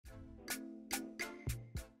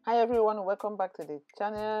Hi everyone, welcome back to the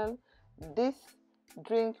channel. This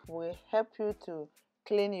drink will help you to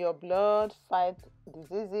clean your blood, fight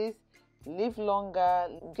diseases, live longer,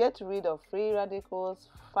 get rid of free radicals,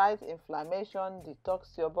 fight inflammation,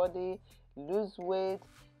 detox your body, lose weight.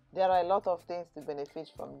 There are a lot of things to benefit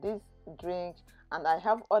from this drink, and I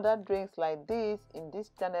have other drinks like this in this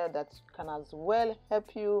channel that can as well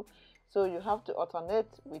help you. So you have to alternate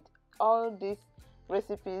with all these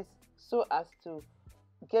recipes so as to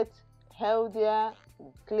get healthier,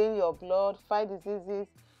 clean your blood, fight diseases,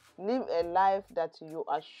 live a life that you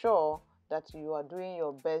are sure that you are doing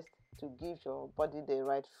your best to give your body the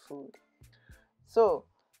right food. So,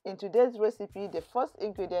 in today's recipe, the first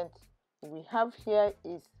ingredient we have here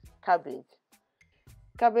is cabbage.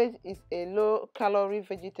 Cabbage is a low-calorie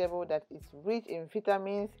vegetable that is rich in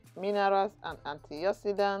vitamins, minerals, and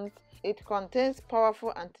antioxidants. It contains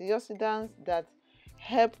powerful antioxidants that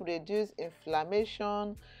help reduce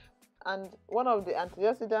inflammation, and one of the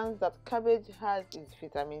antioxidants that cabbage has is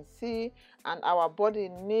vitamin C, and our body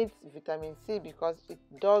needs vitamin C because it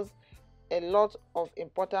does a lot of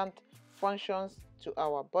important functions to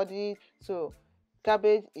our body. So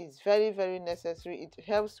cabbage is very necessary. It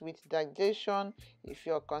helps with digestion. If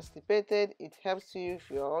you're constipated, it helps you. If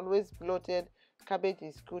you're always bloated, cabbage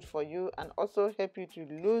is good for you, and also help you to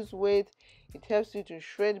lose weight. It helps you to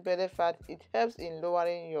shred belly fat. It helps in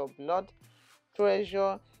lowering your blood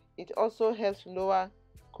pressure. It also helps lower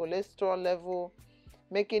cholesterol level,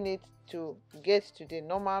 making it to get to the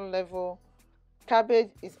normal level. Cabbage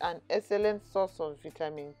is an excellent source of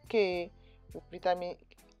vitamin K. Vitamin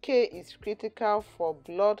K is critical for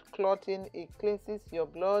blood clotting. It cleanses your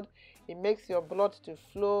blood. It makes your blood to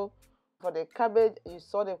flow. For the cabbage, you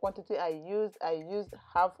saw the quantity I used. I used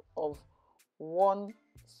half of one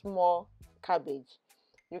small cabbage.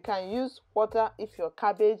 You can use water if your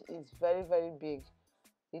cabbage is very big.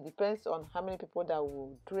 It depends on how many people that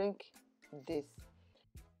will drink this.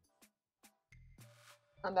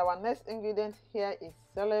 And our next ingredient here is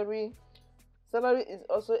celery. Celery is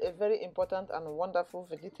also a very important and wonderful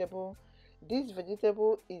vegetable. This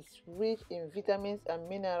vegetable is rich in vitamins and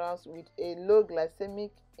minerals with a low glycemic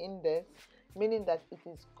index, meaning that it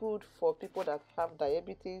is good for people that have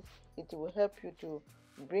diabetes. It will help you to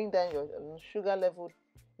bring down your sugar level.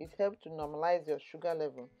 It helps to normalize your sugar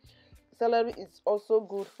level. Celery is also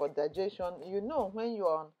good for digestion. You know, when you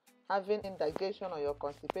are having indigestion or you're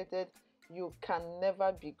constipated, you can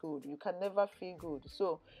never be good. You can never feel good.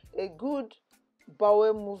 So a good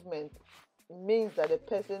bowel movement means that the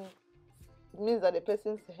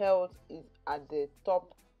person's health is at the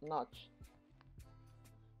top notch.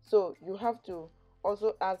 So you have to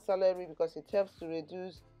also add celery because it helps to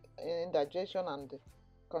reduce indigestion and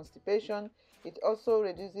constipation. It also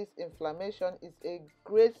reduces inflammation. It's a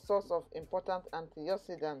great source of important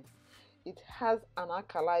antioxidants. It has an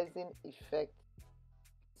alkalizing effect.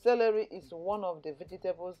 Celery is one of the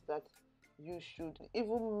vegetables that you should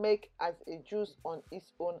even make as a juice on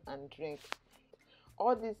its own and drink.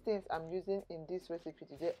 All these things I'm using in this recipe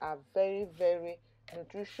today are very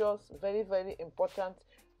nutritious, very important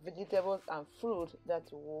vegetables and fruits that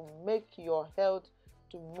will make your health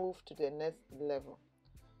to move to the next level.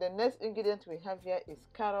 The next ingredient we have here is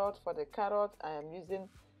carrot. For the carrot, I am using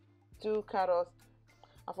 2 carrots.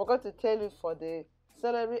 I forgot to tell you, for the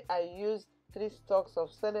celery, I used 3 stalks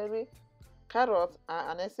of celery. Carrots are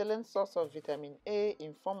an excellent source of vitamin A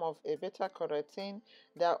in form of a beta-carotene.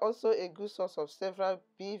 They are also a good source of several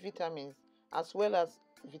B vitamins as well as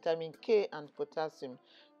vitamin K and potassium.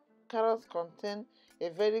 Carrots contain a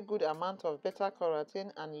very good amount of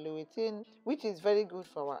beta-carotene and lutein, which is very good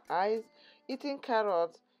for our eyes. Eating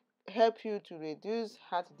carrots help you to reduce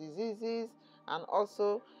heart diseases and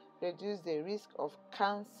also reduce the risk of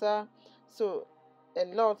cancer. So a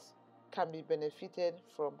lot can be benefited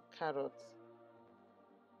from carrots.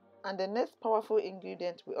 And the next powerful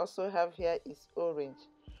ingredient we also have here is orange.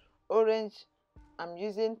 Orange, I'm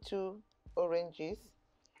using 2 oranges.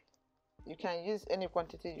 You can use any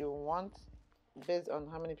quantity you want based on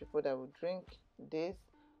how many people that will drink this.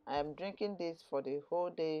 I am drinking this for the whole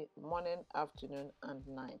day, morning, afternoon, and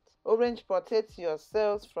night. Orange protects your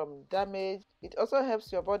cells from damage. It also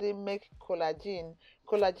helps your body make collagen.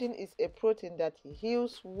 Collagen is a protein that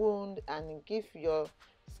heals wounds and give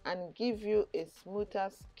you a smoother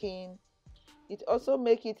skin. It also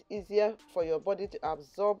makes it easier for your body to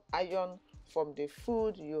absorb iron from the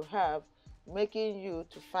food you have, making you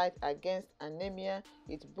to fight against anemia.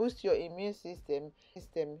 It boosts your immune system,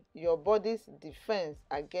 your body's defense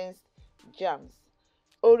against germs.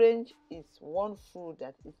 Orange is one food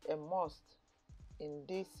that is a must in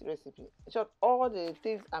this recipe. In short, all the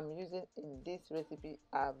things I'm using in this recipe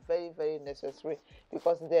are very, very necessary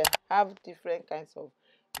because they have different kinds of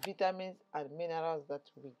vitamins and minerals that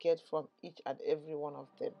we get from each and every one of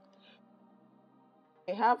them.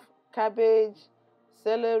 We have cabbage,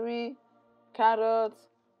 celery, carrots,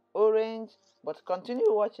 orange, but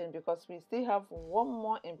continue watching because we still have one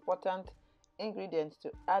more important ingredient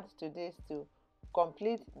to add to this to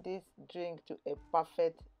complete this drink to a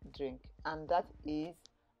perfect drink, and that is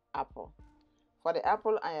apple. For the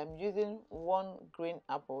apple, I am using one green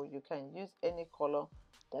apple. You can use any color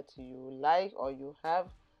that you like or you have.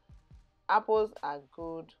 Apples are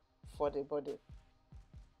good for the body.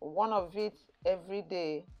 One of it every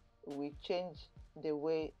day will change the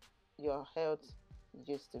way your health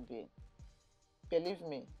used to be. Believe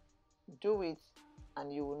me, do it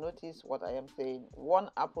and you will notice what I am saying. One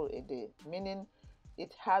apple a day, meaning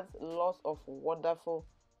it has lots of wonderful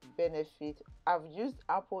benefits. I've used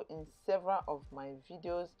apple in several of my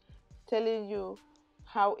videos telling you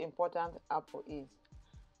how important apple is.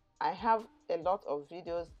 I have a lot of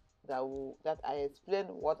videos that I explain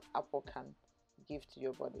what apple can give to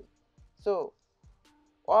your body. So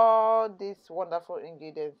all these wonderful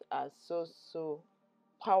ingredients are so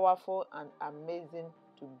powerful and amazing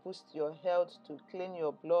to boost your health, to clean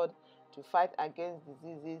your blood, to fight against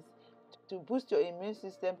diseases, to boost your immune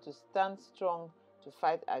system to stand strong to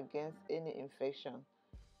fight against any infection.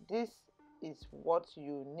 This is what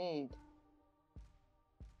you need.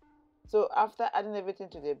 So after adding everything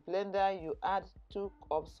to the blender, you add 2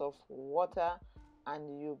 cups of water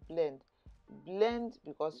and you blend. Blend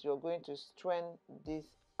because you're going to strain this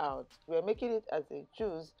out. We're making it as a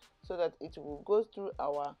juice so that it will go through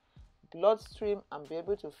our bloodstream and be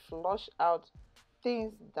able to flush out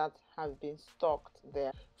things that have been stocked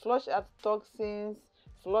there. Flush out toxins,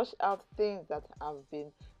 flush out things that have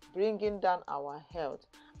been bringing down our health.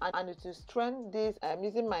 And to strain this, I'm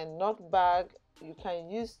using my nut bag. You can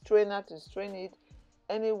use strainer to strain it,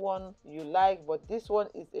 anyone you like, but this one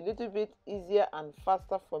is a little bit easier and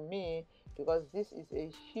faster for me because this is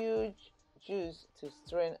a huge juice to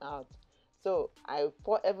strain out. So I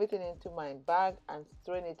pour everything into my bag and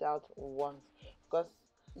strain it out once because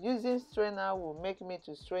using strainer will make me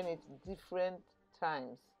to strain it different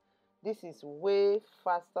times. This is way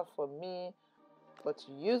faster for me, but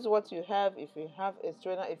use what you have. If you have a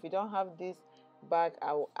strainer, if you don't have this bag,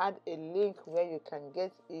 I will add a link where you can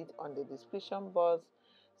get it on the description box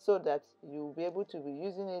so that you'll be able to be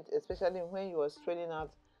using it, especially when you are straining out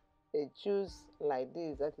a juice like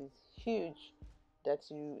this that is huge, that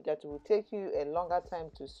will take you a longer time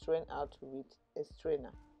to strain out with a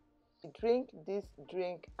strainer. Drink this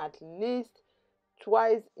drink at least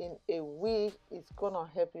twice in a week. It's gonna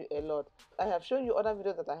help you a lot. I have shown you other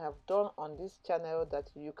videos that I have done on this channel that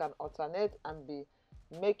you can alternate and be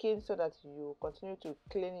making so that you continue to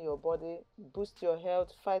clean your body, boost your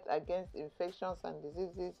health, fight against infections and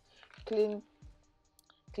diseases, clean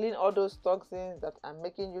all those toxins that are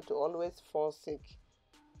making you to always fall sick.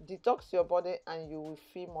 Detox your body and you will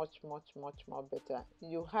feel much more better.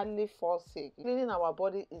 You hardly fall sick. Cleaning our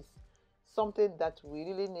body is something that we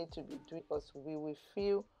really need to be doing because we will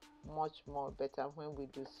feel much more better when we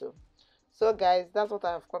do so. So guys, that's what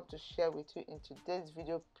I have come to share with you in today's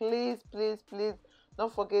video. Please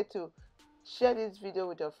don't forget to share this video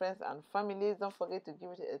with your friends and families. Don't forget to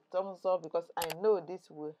give it a thumbs up because I know this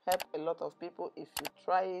will help a lot of people if you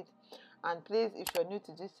try it. And please, if you're new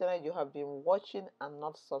to this channel, you have been watching and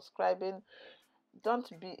not subscribing, don't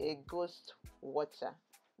be a ghost watcher.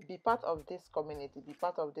 Be part of this community, be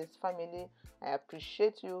part of this family. I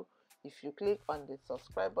appreciate you if you click on the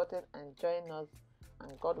subscribe button and join us,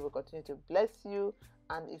 and God will continue to bless you.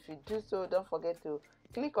 And if you do so, don't forget to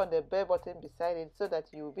click on the bell button beside it so that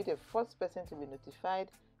you will be the first person to be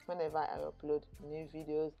notified whenever I upload new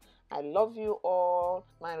videos. I love you all,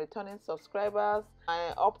 my returning subscribers,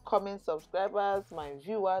 my upcoming subscribers, my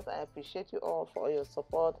viewers. I appreciate you all for your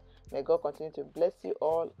support. May God continue to bless you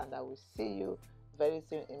all, and I will see you very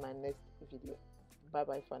soon in my next video. Bye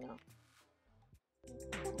bye for now.